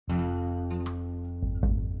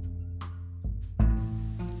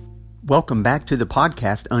Welcome back to the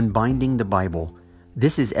podcast, Unbinding the Bible.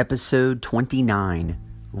 This is episode 29,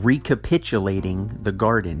 Recapitulating the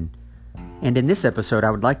Garden. And in this episode,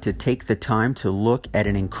 I would like to take the time to look at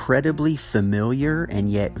an incredibly familiar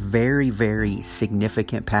and yet very, very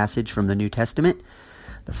significant passage from the New Testament,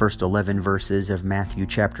 the first 11 verses of Matthew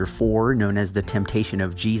chapter 4, known as the temptation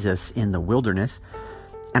of Jesus in the wilderness.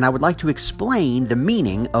 And I would like to explain the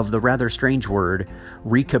meaning of the rather strange word,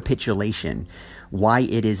 recapitulation, why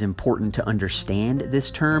it is important to understand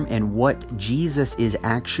this term, and what Jesus is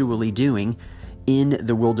actually doing in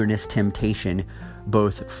the wilderness temptation,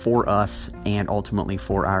 both for us and ultimately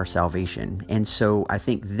for our salvation. And so I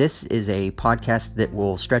think this is a podcast that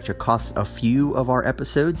will stretch across a few of our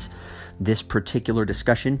episodes. This particular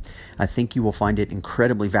discussion, I think you will find it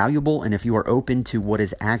incredibly valuable, and if you are open to what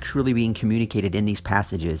is actually being communicated in these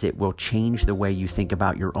passages, it will change the way you think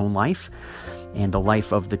about your own life and the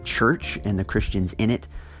life of the church and the Christians in it,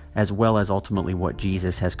 as well as ultimately what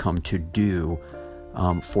Jesus has come to do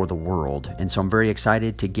for the world. And so I'm very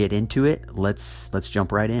excited to get into it. Let's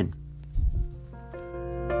jump right in.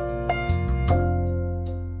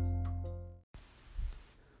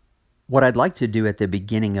 What I'd like to do at the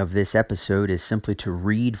beginning of this episode is simply to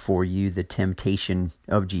read for you the temptation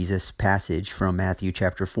of Jesus passage from Matthew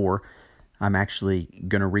chapter 4. I'm actually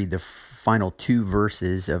going to read the final two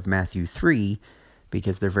verses of Matthew 3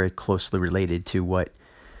 because they're very closely related to what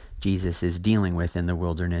Jesus is dealing with in the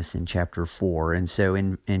wilderness in chapter 4. And so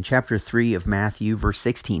in chapter 3 of Matthew, verse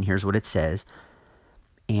 16, here's what it says.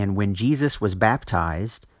 And when Jesus was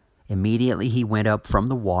baptized, immediately he went up from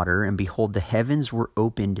the water, and behold, the heavens were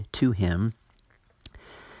opened to him.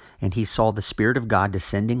 And he saw the Spirit of God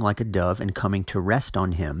descending like a dove and coming to rest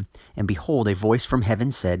on him. And behold, a voice from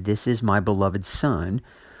heaven said, "This is my beloved Son,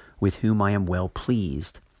 with whom I am well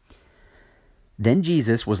pleased." Then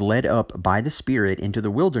Jesus was led up by the Spirit into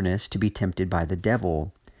the wilderness to be tempted by the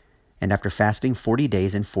devil. And after fasting 40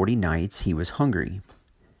 days and 40 nights, he was hungry.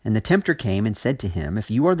 And the tempter came and said to him,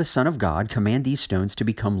 "If you are the Son of God, command these stones to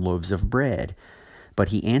become loaves of bread." But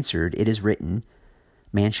he answered, "It is written,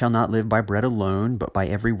 man shall not live by bread alone, but by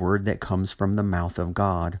every word that comes from the mouth of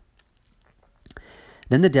God."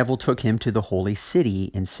 Then the devil took him to the holy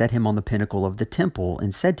city and set him on the pinnacle of the temple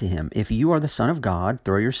and said to him, "If you are the Son of God,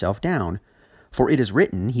 throw yourself down. For it is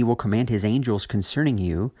written, he will command his angels concerning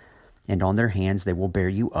you, and on their hands they will bear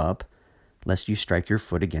you up, lest you strike your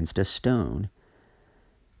foot against a stone."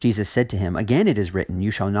 Jesus said to him, "Again it is written,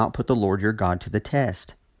 you shall not put the Lord your God to the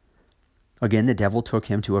test." Again the devil took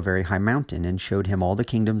him to a very high mountain and showed him all the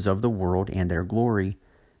kingdoms of the world and their glory.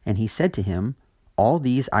 And he said to him, "All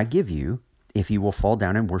these I give you, if you will fall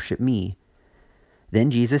down and worship me." Then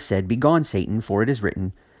Jesus said, "Begone, Satan, for it is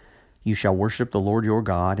written, you shall worship the Lord your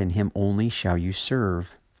God, and him only shall you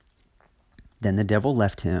serve." Then the devil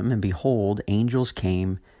left him, and behold, angels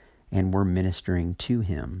came and were ministering to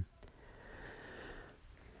him.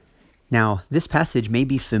 Now, this passage may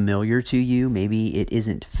be familiar to you, maybe it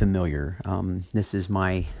isn't familiar. This is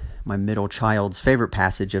my middle child's favorite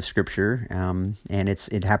passage of Scripture, and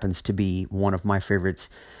it happens to be one of my favorites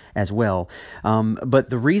as well. But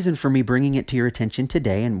the reason for me bringing it to your attention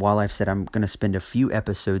today, and while I've said I'm going to spend a few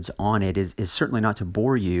episodes on it, is certainly not to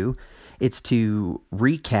bore you. It's to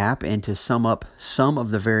recap and to sum up some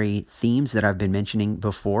of the very themes that I've been mentioning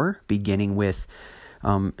before, beginning with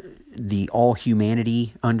the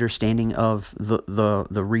all-humanity understanding of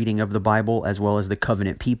the reading of the Bible, as well as the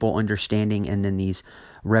covenant people understanding, and then these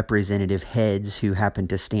representative heads who happen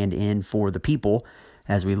to stand in for the people,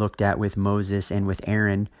 as we looked at with Moses and with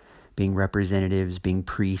Aaron being representatives, being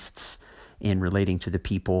priests in relating to the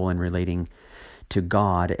people and relating to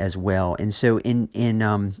God as well. And so in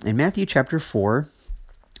Matthew chapter 4,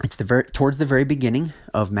 it's towards the very beginning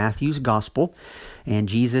of Matthew's gospel, and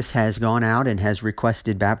Jesus has gone out and has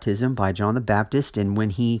requested baptism by John the Baptist, and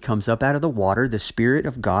when he comes up out of the water, the Spirit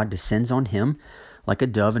of God descends on him like a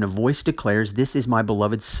dove, and a voice declares, "This is my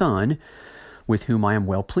beloved Son, with whom I am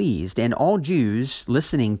well pleased." And all Jews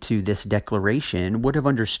listening to this declaration would have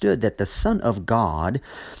understood that the Son of God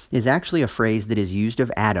is actually a phrase that is used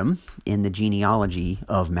of Adam in the genealogy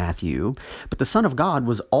of Matthew. But the Son of God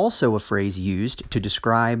was also a phrase used to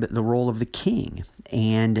describe the role of the king.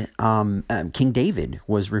 And King David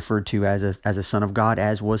was referred to as a son of God,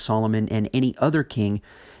 as was Solomon and any other king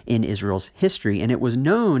in Israel's history. And it was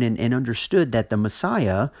known and understood that the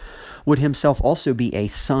Messiah would himself also be a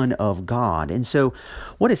son of God. And so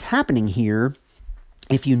what is happening here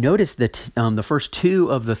if you notice the first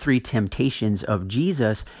two of the three temptations of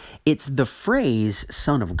Jesus, it's the phrase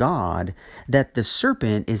 "Son of God" that the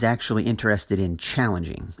serpent is actually interested in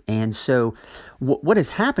challenging. And so what is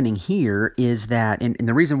happening here is that, and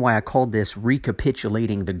the reason why I called this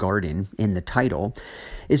Recapitulating the Garden in the title,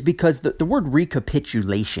 is because the word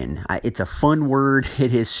recapitulation, it's a fun word.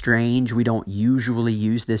 It is strange. We don't usually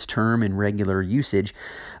use this term in regular usage,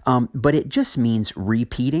 but it just means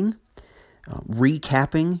repeating,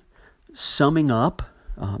 recapping, summing up,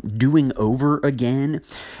 doing over again.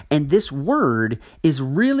 And this word is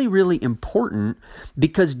really, really important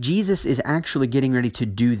because Jesus is actually getting ready to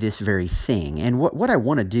do this very thing. And what I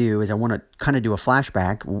want to do is I want to kind of do a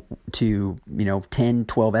flashback to, 10,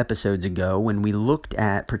 12 episodes ago when we looked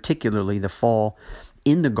at particularly the fall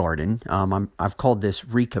in the garden. I've called this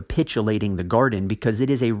Recapitulating the Garden because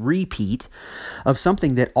it is a repeat of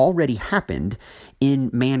something that already happened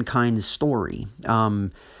in mankind's story.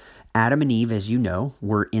 Adam and Eve, as you know,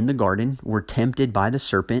 were in the garden, were tempted by the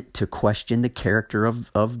serpent to question the character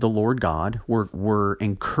of the Lord God, were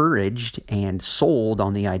encouraged and sold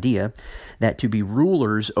on the idea that to be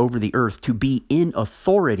rulers over the earth, to be in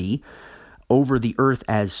authority over the earth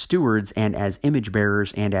as stewards and as image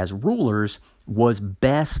bearers and as rulers was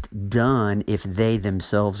best done if they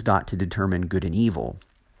themselves got to determine good and evil.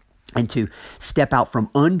 And to step out from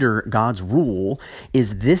under God's rule.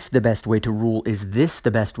 Is this the best way to rule? Is this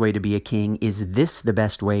the best way to be a king? Is this the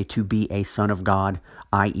best way to be a son of God,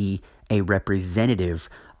 i.e., a representative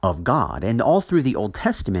of God? And all through the Old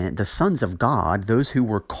Testament, the sons of God, those who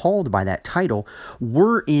were called by that title,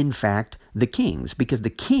 were in fact the kings, because the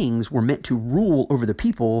kings were meant to rule over the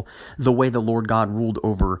people the way the Lord God ruled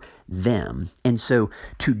over them. And so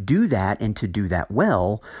to do that and to do that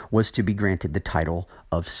well was to be granted the title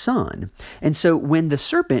of son. And so when the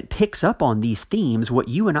serpent picks up on these themes, what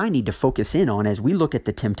you and I need to focus in on as we look at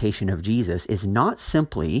the temptation of Jesus is not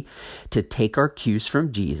simply to take our cues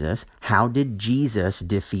from Jesus. How did Jesus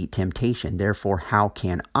defeat temptation? Therefore, how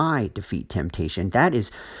can I defeat temptation? That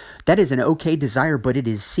is an okay desire, but it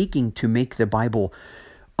is seeking to make the Bible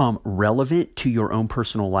relevant to your own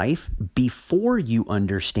personal life before you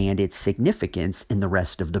understand its significance in the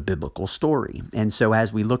rest of the biblical story. And so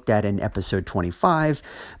as we looked at in episode 25,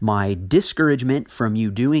 my discouragement from you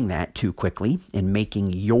doing that too quickly and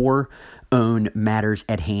making your own matters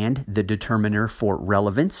at hand the determiner for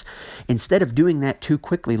relevance. Instead of doing that too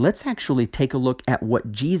quickly, let's actually take a look at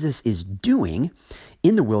what Jesus is doing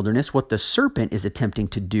in the wilderness, what the serpent is attempting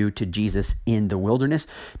to do to Jesus in the wilderness,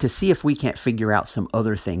 to see if we can't figure out some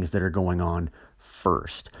other things that are going on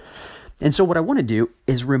first. And so what I want to do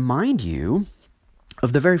is remind you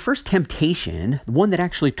of the very first temptation, the one that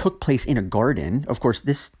actually took place in a garden. Of course,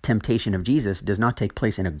 this temptation of Jesus does not take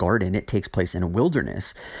place in a garden. It takes place in a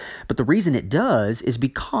wilderness. But the reason it does is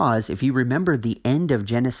because if you remember the end of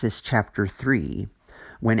Genesis chapter 3,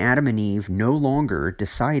 when Adam and Eve no longer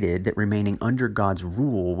decided that remaining under God's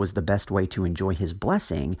rule was the best way to enjoy his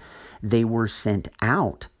blessing, they were sent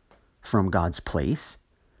out from God's place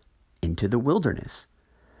into the wilderness.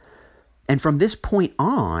 And from this point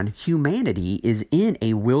on, humanity is in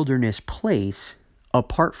a wilderness place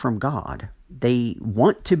apart from God. They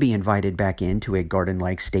want to be invited back into a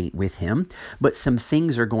garden-like state with him, but some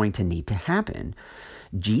things are going to need to happen.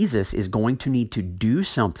 Jesus is going to need to do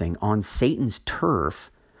something on Satan's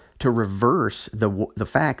turf to reverse the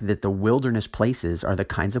fact that the wilderness places are the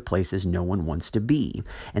kinds of places no one wants to be.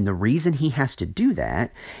 And the reason he has to do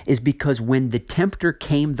that is because when the tempter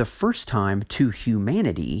came the first time to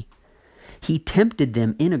humanity, he tempted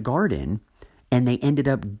them in a garden, and they ended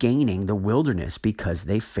up gaining the wilderness because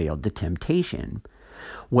they failed the temptation.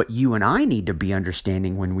 What you and I need to be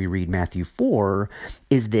understanding when we read Matthew 4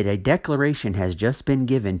 is that a declaration has just been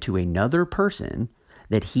given to another person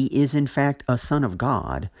that he is in fact a son of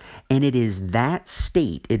God, and it is that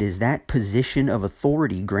state, it is that position of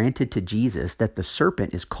authority granted to Jesus that the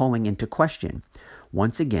serpent is calling into question.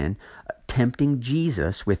 Once again, tempting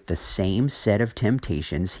Jesus with the same set of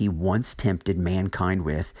temptations he once tempted mankind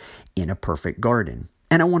with in a perfect garden.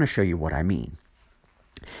 And I want to show you what I mean.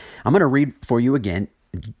 I'm going to read for you again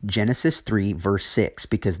Genesis 3, verse 6,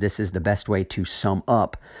 because this is the best way to sum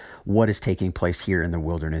up what is taking place here in the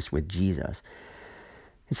wilderness with Jesus.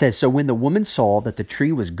 It says, "So when the woman saw that the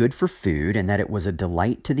tree was good for food, and that it was a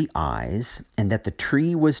delight to the eyes, and that the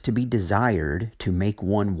tree was to be desired to make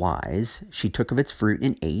one wise, she took of its fruit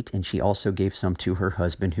and ate, and she also gave some to her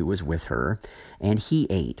husband who was with her, and he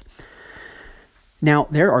ate." Now,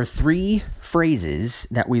 there are three phrases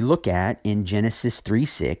that we look at in Genesis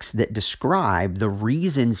 3:6 that describe the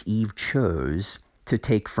reasons Eve chose to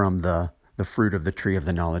take from the fruit of the tree of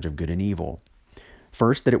the knowledge of good and evil.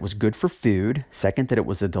 First, that it was good for food. Second, that it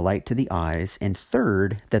was a delight to the eyes. And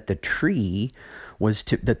third, that the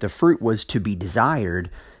fruit was to be desired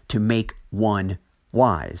to make one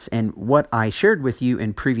wise. And what I shared with you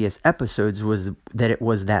in previous episodes was that it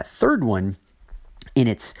was that third one in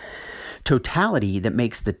its totality that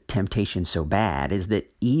makes the temptation so bad, is that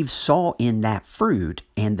Eve saw in that fruit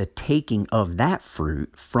and the taking of that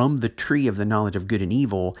fruit from the tree of the knowledge of good and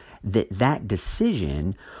evil, that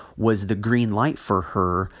decision was the green light for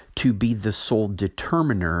her to be the sole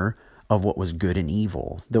determiner of what was good and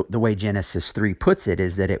evil. The way Genesis 3 puts it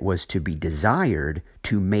is that it was to be desired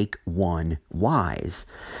to make one wise.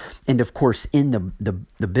 And of course, in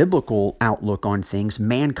the biblical outlook on things,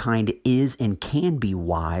 mankind is and can be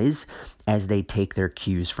wise as they take their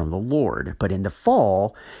cues from the Lord. But in the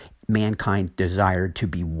fall, mankind desired to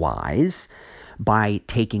be wise by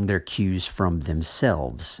taking their cues from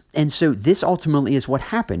themselves. And so this ultimately is what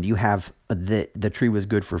happened. You have the tree was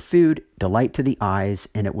good for food, delight to the eyes,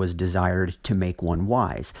 and it was desired to make one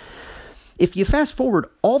wise. If you fast forward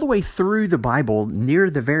all the way through the Bible near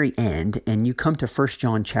the very end and you come to 1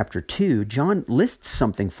 John chapter 2, John lists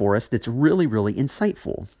something for us that's really, really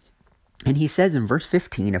insightful. And he says in verse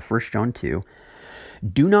 15 of 1 John 2,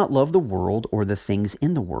 "Do not love the world or the things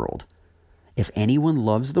in the world. If anyone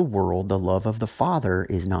loves the world, the love of the Father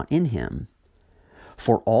is not in him.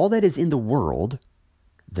 For all that is in the world,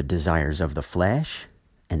 the desires of the flesh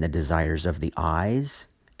and the desires of the eyes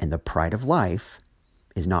and the pride of life,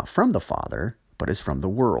 is not from the Father, but is from the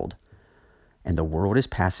world. And the world is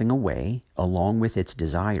passing away along with its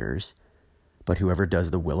desires, but whoever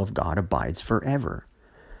does the will of God abides forever."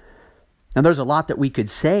 Now, there's a lot that we could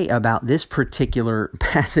say about this particular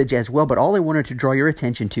passage as well, but all I wanted to draw your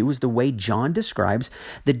attention to was the way John describes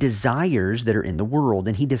the desires that are in the world.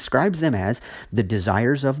 And he describes them as the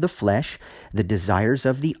desires of the flesh, the desires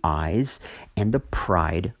of the eyes, and the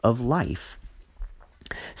pride of life.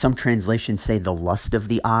 Some translations say the lust of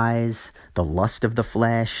the eyes, the lust of the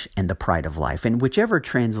flesh, and the pride of life. And whichever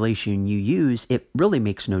translation you use, it really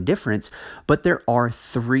makes no difference. But there are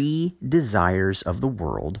three desires of the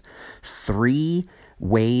world, three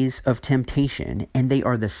ways of temptation, and they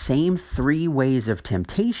are the same three ways of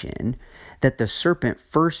temptation that the serpent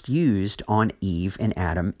first used on Eve and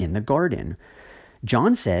Adam in the garden.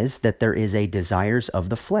 John says that there is a desires of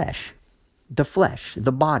the flesh,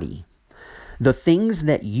 the body. The things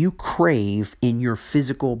that you crave in your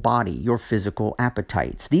physical body, your physical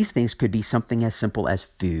appetites. These things could be something as simple as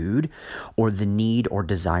food, or the need or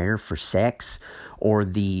desire for sex, or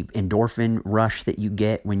the endorphin rush that you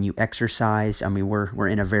get when you exercise. I mean, we're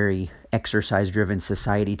in a very exercise-driven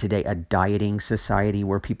society today, a dieting society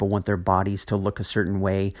where people want their bodies to look a certain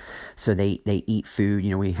way, so they eat food.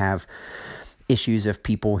 You know, we have issues of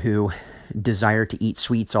people who desire to eat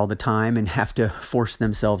sweets all the time and have to force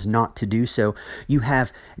themselves not to do so. You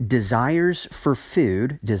have desires for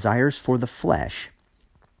food, desires for the flesh.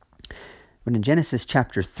 But in Genesis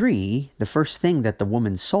chapter 3, the first thing that the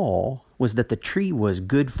woman saw was that the tree was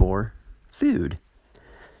good for food.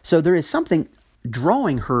 So there is something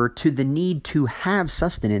drawing her to the need to have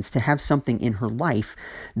sustenance, to have something in her life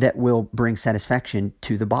that will bring satisfaction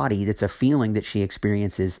to the body. That's a feeling that she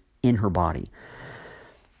experiences in her body.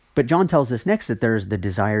 But John tells us next that there's the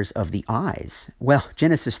desires of the eyes. Well,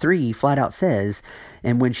 Genesis 3 flat out says,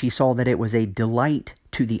 "And when she saw that it was a delight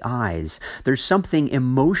to the eyes." There's something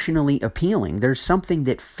emotionally appealing. There's something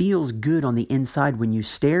that feels good on the inside when you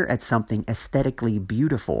stare at something aesthetically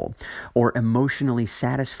beautiful or emotionally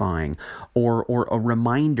satisfying, or a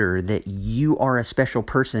reminder that you are a special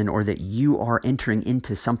person, or that you are entering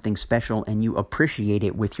into something special and you appreciate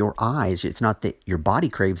it with your eyes. It's not that your body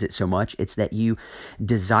craves it so much, it's that you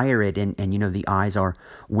desire it. And you know, the eyes are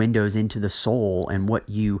windows into the soul, and what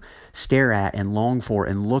you stare at and long for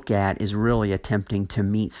and look at is really attempting to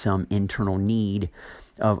meet some internal need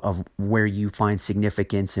of where you find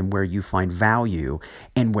significance and where you find value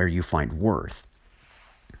and where you find worth.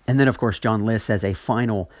 And then, of course, John lists as a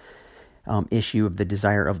final issue of the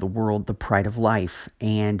desire of the world, the pride of life.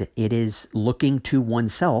 And it is looking to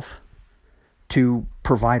oneself to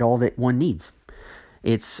provide all that one needs.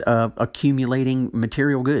 It's accumulating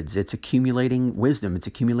material goods. It's accumulating wisdom. It's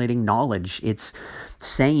accumulating knowledge. It's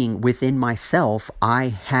saying within myself, I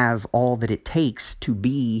have all that it takes to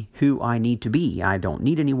be who I need to be. I don't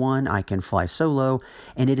need anyone. I can fly solo.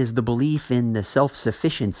 And it is the belief in the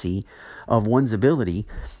self-sufficiency of one's ability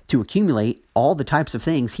to accumulate all the types of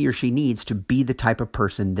things he or she needs to be the type of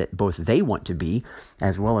person that both they want to be,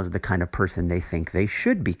 as well as the kind of person they think they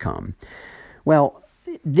should become. Well,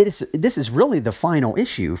 this is really the final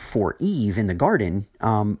issue for Eve in the garden,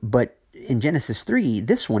 but in Genesis 3,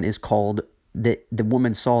 this one is called that the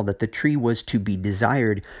woman saw that the tree was to be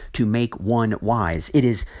desired to make one wise. It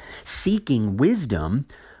is seeking wisdom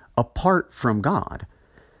apart from God.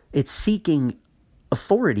 It's seeking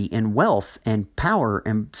authority and wealth and power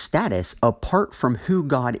and status apart from who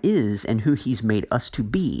God is and who he's made us to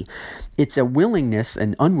be. It's a willingness,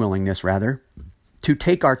 an unwillingness rather, to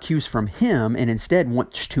take our cues from him and instead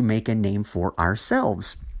want to make a name for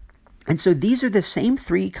ourselves. And so these are the same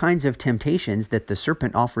three kinds of temptations that the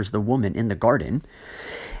serpent offers the woman in the garden.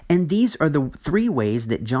 And these are the three ways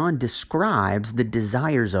that John describes the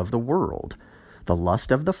desires of the world: the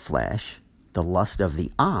lust of the flesh, the lust of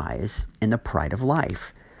the eyes, and the pride of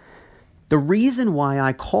life. The reason why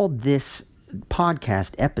I called this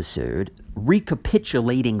podcast episode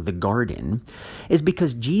Recapitulating the Garden is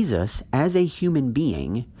because Jesus, as a human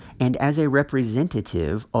being and as a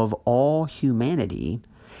representative of all humanity,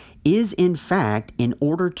 is in fact, in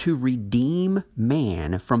order to redeem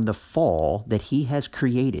man from the fall that he has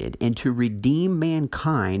created and to redeem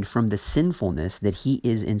mankind from the sinfulness that he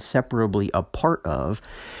is inseparably a part of,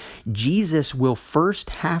 Jesus will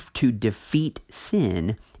first have to defeat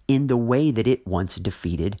sin in the way that it once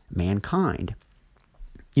defeated mankind.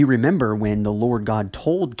 You remember when the Lord God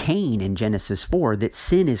told Cain in Genesis 4 that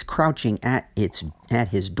sin is crouching at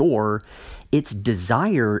his door. Its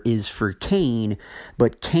desire is for Cain,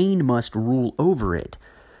 but Cain must rule over it.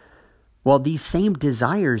 Well, these same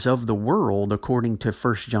desires of the world, according to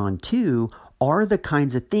 1 John 2, are the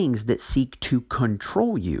kinds of things that seek to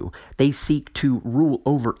control you. They seek to rule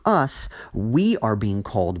over us. We are being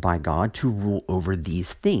called by God to rule over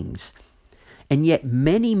these things. And yet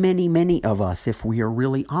many of us, if we are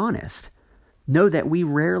really honest, know that we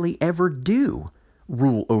rarely ever do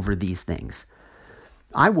rule over these things.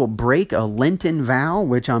 I will break a Lenten vow,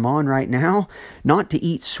 which I'm on right now, not to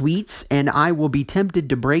eat sweets, and I will be tempted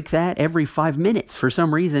to break that every 5 minutes. For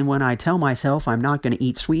some reason, when I tell myself I'm not going to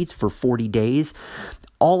eat sweets for 40 days,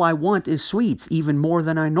 all I want is sweets, even more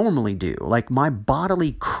than I normally do. Like, my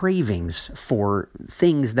bodily cravings for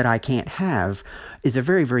things that I can't have is a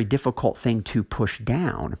very, very difficult thing to push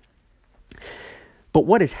down. But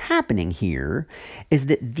what is happening here is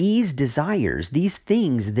that these desires, these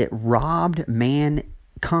things that robbed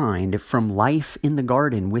mankind from life in the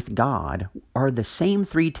garden with God, are the same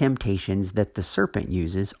three temptations that the serpent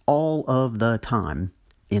uses all of the time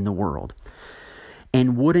in the world.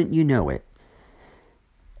 And wouldn't you know it,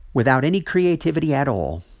 without any creativity at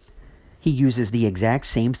all, he uses the exact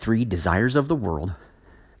same three desires of the world,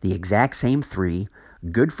 the exact same three: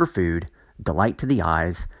 good for food, delight to the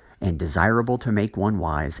eyes, and desirable to make one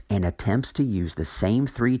wise, and attempts to use the same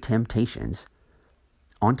three temptations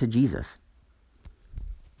onto Jesus.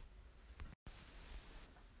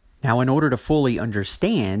 Now, in order to fully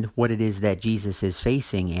understand what it is that Jesus is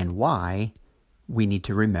facing and why, we need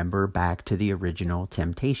to remember back to the original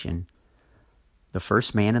temptation. The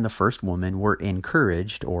first man and the first woman were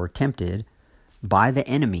encouraged or tempted by the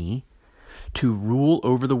enemy to rule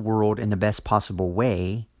over the world in the best possible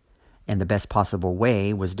way. And the best possible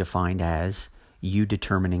way was defined as you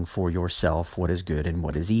determining for yourself what is good and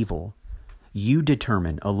what is evil. You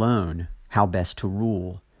determine alone how best to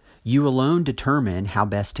rule. You alone determine how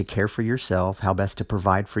best to care for yourself, how best to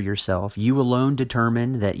provide for yourself. You alone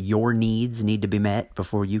determine that your needs need to be met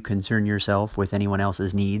before you concern yourself with anyone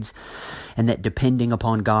else's needs, and that depending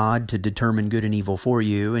upon God to determine good and evil for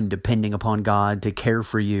you and depending upon God to care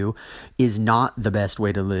for you is not the best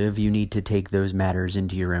way to live. You need to take those matters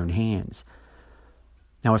into your own hands.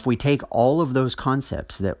 Now, if we take all of those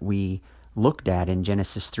concepts that we looked at in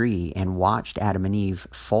Genesis 3 and watched Adam and Eve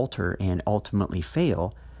falter and ultimately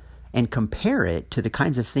fail, and compare it to the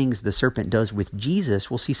kinds of things the serpent does with Jesus,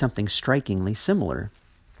 we'll see something strikingly similar.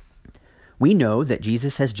 We know that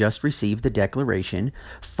Jesus has just received the declaration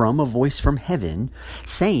from a voice from heaven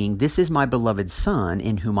saying, "This is my beloved Son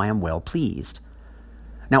in whom I am well pleased."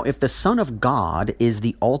 Now, if the Son of God is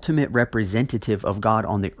the ultimate representative of God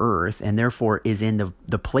on the earth and therefore is in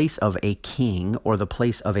the place of a king or the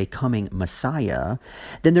place of a coming Messiah,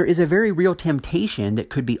 then there is a very real temptation that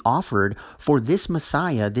could be offered for this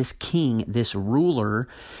Messiah, this king, this ruler,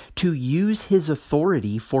 to use his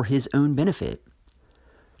authority for his own benefit,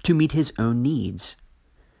 to meet his own needs,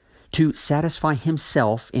 to satisfy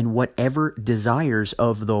himself in whatever desires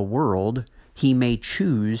of the world he may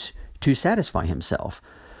choose to satisfy himself.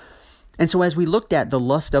 And so as we looked at the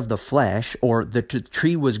lust of the flesh, or the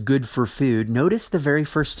tree was good for food, notice the very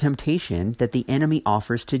first temptation that the enemy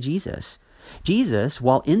offers to Jesus. Jesus,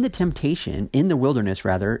 while in the temptation, in the wilderness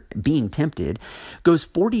rather, being tempted, goes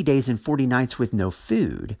 40 days and 40 nights with no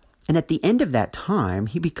food. And at the end of that time,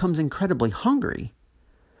 he becomes incredibly hungry.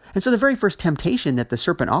 And so the very first temptation that the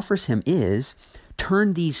serpent offers him is,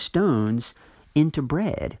 turn these stones into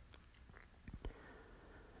bread.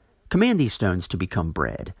 Command these stones to become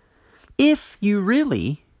bread. If you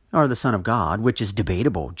really are the Son of God, which is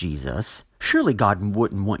debatable, Jesus, surely God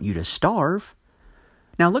wouldn't want you to starve.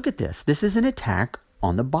 Now look at this. This is an attack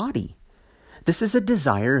on the body. This is a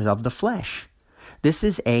desire of the flesh. This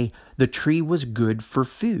is the tree was good for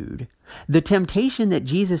food. The temptation that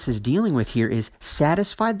Jesus is dealing with here is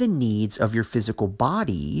satisfy the needs of your physical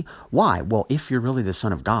body. Why? Well, if you're really the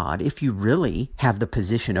Son of God, if you really have the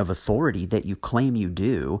position of authority that you claim you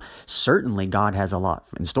do, certainly God has a lot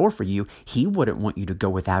in store for you. He wouldn't want you to go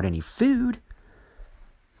without any food.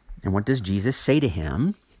 And what does Jesus say to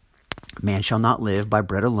him? Man shall not live by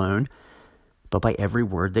bread alone, but by every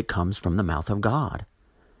word that comes from the mouth of God.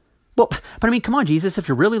 Well, but I mean, come on, Jesus, if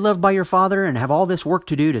you're really loved by your Father and have all this work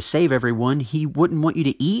to do to save everyone, he wouldn't want you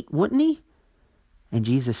to eat, wouldn't he? And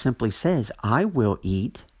Jesus simply says, I will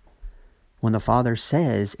eat when the Father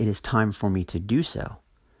says it is time for me to do so.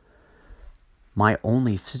 My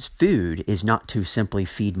only food is not to simply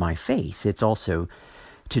feed my face. It's also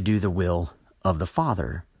to do the will of the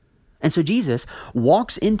Father. And so Jesus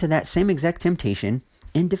walks into that same exact temptation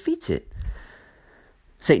and defeats it.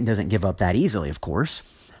 Satan doesn't give up that easily, of course.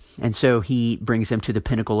 And so he brings him to the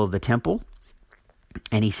pinnacle of the temple,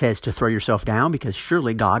 and he says to throw yourself down because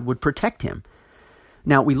surely God would protect him.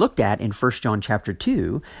 Now, we looked at in 1 John chapter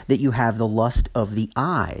 2 that you have the lust of the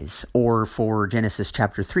eyes, or for Genesis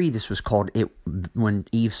chapter 3, this was called it when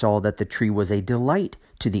Eve saw that the tree was a delight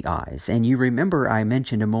to the eyes. And you remember I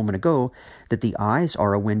mentioned a moment ago that the eyes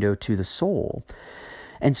are a window to the soul.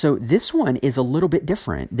 And so this one is a little bit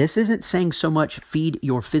different. This isn't saying so much feed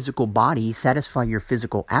your physical body, satisfy your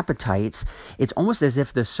physical appetites. It's almost as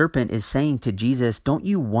if the serpent is saying to Jesus, don't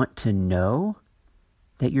you want to know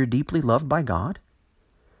that you're deeply loved by God?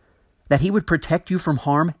 That he would protect you from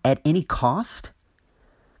harm at any cost?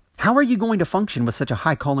 How are you going to function with such a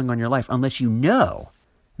high calling on your life unless you know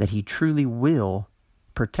that he truly will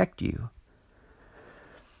protect you?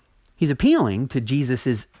 He's appealing to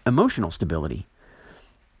Jesus' emotional stability,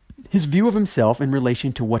 his view of himself in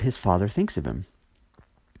relation to what his Father thinks of him.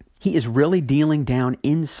 He is really dealing down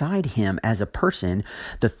inside him as a person,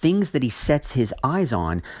 the things that he sets his eyes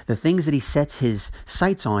on, the things that he sets his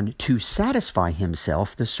sights on to satisfy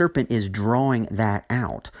himself. The serpent is drawing that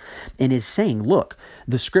out and is saying, look,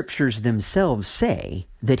 the scriptures themselves say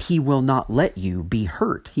that he will not let you be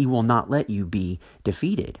hurt. He will not let you be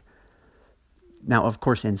defeated. Now, of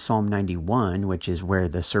course, in Psalm 91, which is where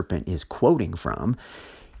the serpent is quoting from,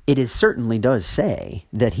 it certainly does say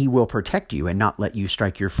that he will protect you and not let you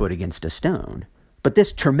strike your foot against a stone. But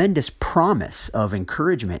this tremendous promise of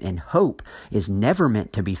encouragement and hope is never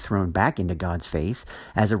meant to be thrown back into God's face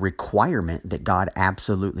as a requirement that God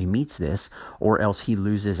absolutely meets this, or else he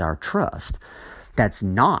loses our trust. That's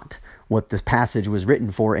not what this passage was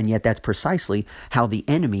written for, and yet that's precisely how the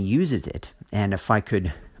enemy uses it. And if I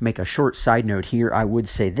could make a short side note here, I would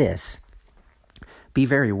say this. Be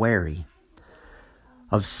very wary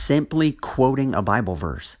of simply quoting a Bible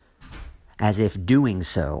verse as if doing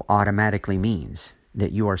so automatically means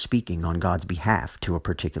that you are speaking on God's behalf to a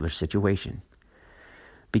particular situation.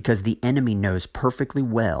 Because the enemy knows perfectly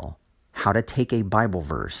well how to take a Bible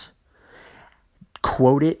verse,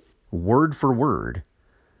 quote it word for word,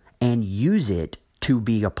 and use it to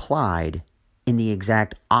be applied in the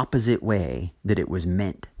exact opposite way that it was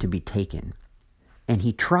meant to be taken. And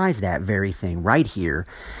he tries that very thing right here,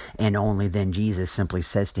 and only then Jesus simply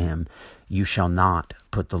says to him, you shall not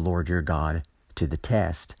put the Lord your God to the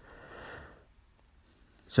test.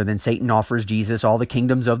 So then Satan offers Jesus all the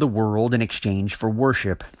kingdoms of the world in exchange for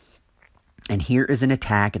worship. And here is an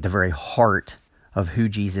attack at the very heart of who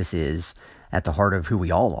Jesus is, at the heart of who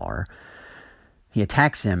we all are. He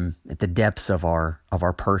attacks him at the depths of our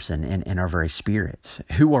person and our very spirits.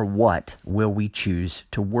 Who or what will we choose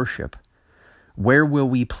to worship? Where will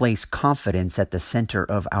we place confidence at the center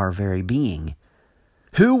of our very being?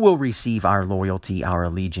 Who will receive our loyalty, our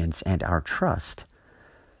allegiance, and our trust?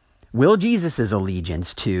 Will Jesus'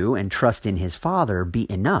 allegiance to and trust in his Father be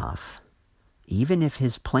enough, even if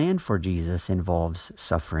his plan for Jesus involves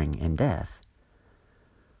suffering and death?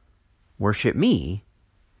 Worship me,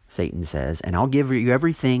 Satan says, and I'll give you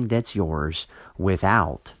everything that's yours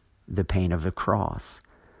without the pain of the cross.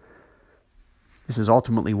 This is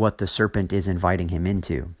ultimately what the serpent is inviting him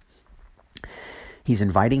into. He's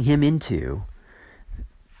inviting him into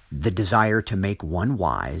the desire to make one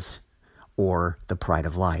wise, or the pride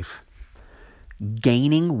of life.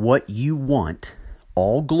 Gaining what you want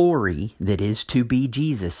all glory that is to be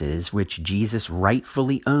Jesus's, which Jesus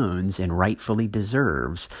rightfully owns and rightfully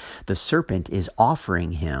deserves, the serpent is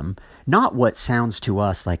offering him not what sounds to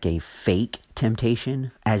us like a fake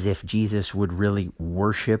temptation, as if Jesus would really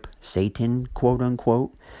worship Satan, quote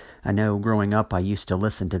unquote. I know growing up I used to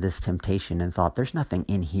listen to this temptation and thought there's nothing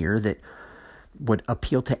in here that would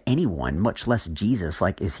appeal to anyone, much less Jesus.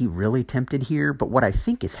 Like, is he really tempted here? But what I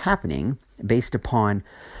think is happening, based upon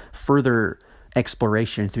further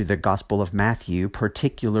exploration through the Gospel of Matthew,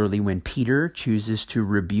 particularly when Peter chooses to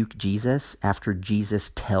rebuke Jesus after Jesus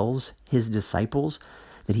tells his disciples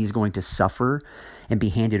that he's going to suffer and be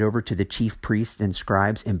handed over to the chief priests and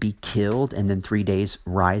scribes and be killed and then 3 days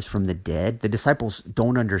rise from the dead. The disciples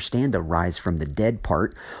don't understand the rise from the dead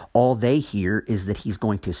part. All they hear is that he's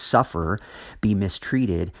going to suffer, be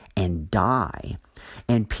mistreated, and die.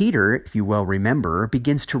 And Peter, if you well remember,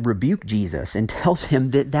 begins to rebuke Jesus and tells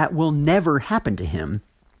him that that will never happen to him.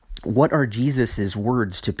 What are Jesus's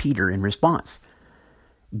words to Peter in response?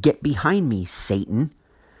 "Get behind me, Satan.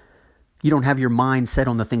 You don't have your mind set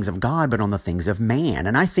on the things of God, but on the things of man."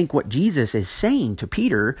 And I think what Jesus is saying to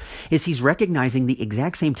Peter is he's recognizing the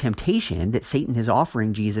exact same temptation that Satan is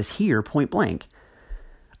offering Jesus here, point blank.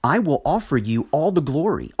 I will offer you all the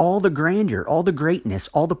glory, all the grandeur, all the greatness,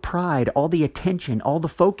 all the pride, all the attention, all the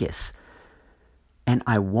focus. And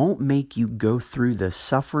I won't make you go through the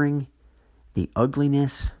suffering, the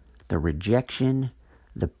ugliness, the rejection,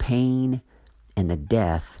 the pain, and the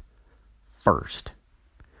death first.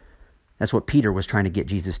 That's what Peter was trying to get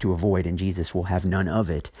Jesus to avoid, and Jesus will have none of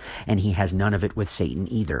it. And he has none of it with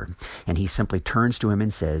Satan either. And he simply turns to him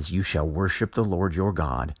and says, "You shall worship the Lord your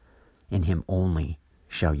God, and him only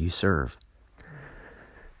shall you serve."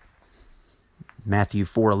 Matthew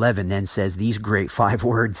 4:11 then says these great 5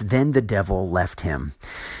 words, "Then the devil left him."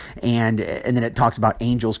 And then it talks about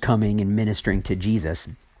angels coming and ministering to Jesus.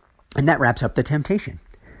 And that wraps up the temptation.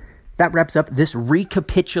 That wraps up this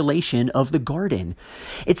recapitulation of the garden.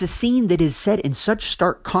 It's a scene that is set in such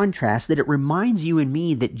stark contrast that it reminds you and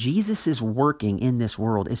me that Jesus' working in this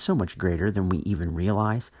world is so much greater than we even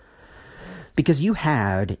realize. Because you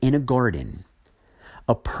had in a garden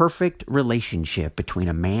a perfect relationship between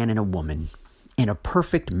a man and a woman, in a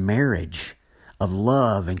perfect marriage of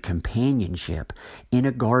love and companionship in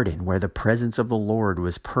a garden where the presence of the Lord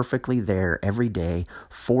was perfectly there every day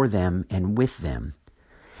for them and with them.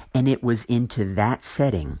 And it was into that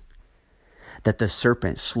setting that the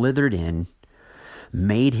serpent slithered in,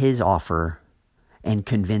 made his offer, and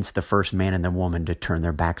convinced the first man and the woman to turn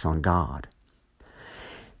their backs on God.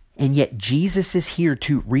 And yet Jesus is here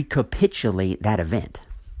to recapitulate that event.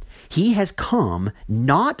 He has come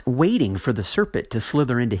not waiting for the serpent to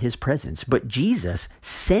slither into his presence, but Jesus,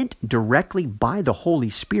 sent directly by the Holy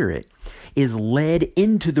Spirit, is led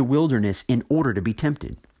into the wilderness in order to be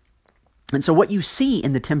tempted. And so what you see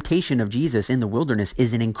in the temptation of Jesus in the wilderness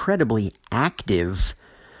is an incredibly active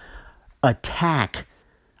attack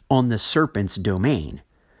on the serpent's domain,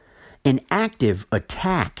 an active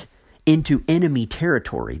attack into enemy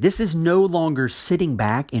territory. This is no longer sitting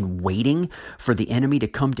back and waiting for the enemy to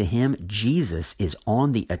come to him. Jesus is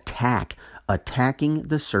on the attack, attacking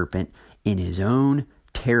the serpent in his own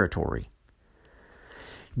territory.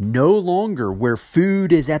 No longer where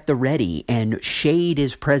food is at the ready and shade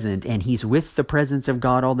is present and he's with the presence of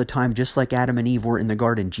God all the time, just like Adam and Eve were in the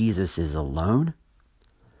garden. Jesus is alone.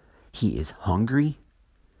 He is hungry.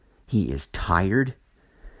 He is tired.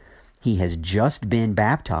 He has just been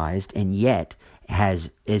baptized and yet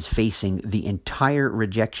is facing the entire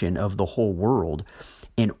rejection of the whole world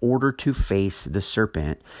in order to face the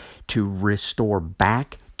serpent, to restore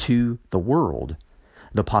back to the world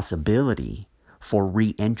the possibility for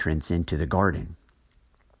re-entrance into the garden.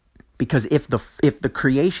 Because if the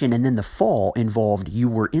creation and then the fall involved you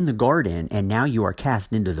were in the garden and now you are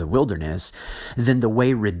cast into the wilderness, then the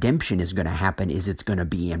way redemption is going to happen is it's going to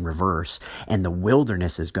be in reverse. And the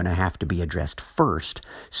wilderness is going to have to be addressed first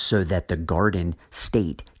so that the garden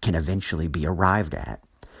state can eventually be arrived at.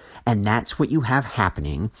 And that's what you have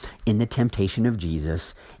happening in the temptation of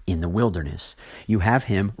Jesus in the wilderness. You have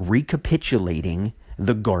him recapitulating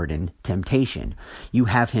the garden temptation. You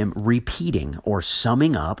have him repeating or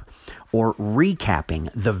summing up or recapping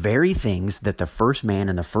the very things that the first man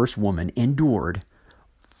and the first woman endured,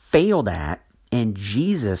 failed at, and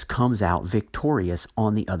Jesus comes out victorious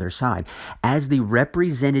on the other side. As the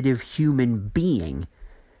representative human being,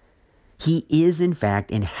 he is in fact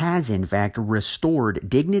and has in fact restored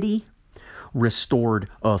dignity, restored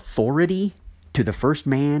authority to the first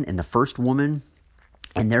man and the first woman,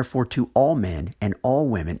 And therefore, to all men and all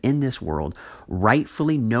women in this world,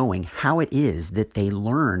 rightfully knowing how it is that they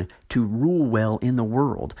learn to rule well in the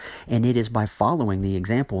world. And it is by following the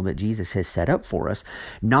example that Jesus has set up for us,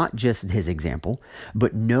 not just his example,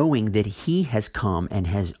 but knowing that he has come and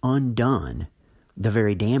has undone the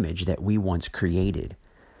very damage that we once created.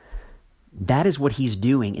 That is what he's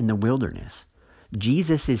doing in the wilderness.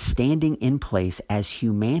 Jesus is standing in place as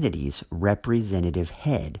humanity's representative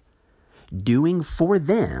head, doing for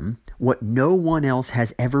them what no one else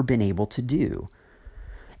has ever been able to do,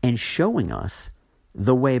 and showing us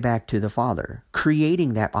the way back to the Father,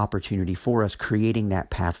 creating that opportunity for us, creating that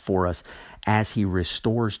path for us as he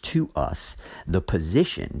restores to us the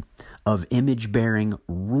position of image-bearing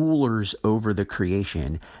rulers over the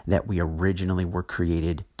creation that we originally were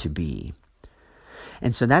created to be.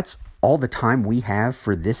 And so that's all the time we have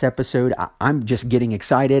for this episode. I'm just getting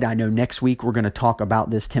excited. I know next week we're going to talk about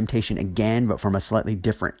this temptation again, but from a slightly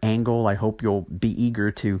different angle. I hope you'll be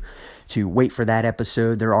eager to wait for that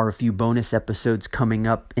episode. There are a few bonus episodes coming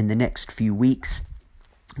up in the next few weeks.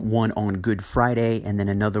 One on Good Friday and then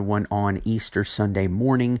another one on Easter Sunday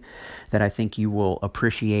morning that I think you will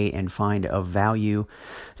appreciate and find of value.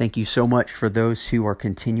 Thank you so much for those who are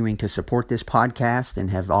continuing to support this podcast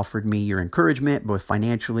and have offered me your encouragement, both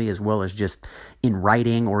financially as well as just in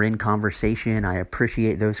writing or in conversation. I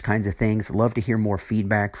appreciate those kinds of things. Love to hear more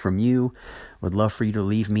feedback from you. Would love for you to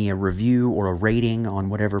leave me a review or a rating on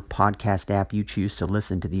whatever podcast app you choose to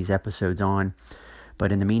listen to these episodes on.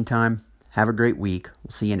 But in the meantime, have a great week.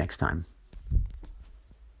 We'll see you next time.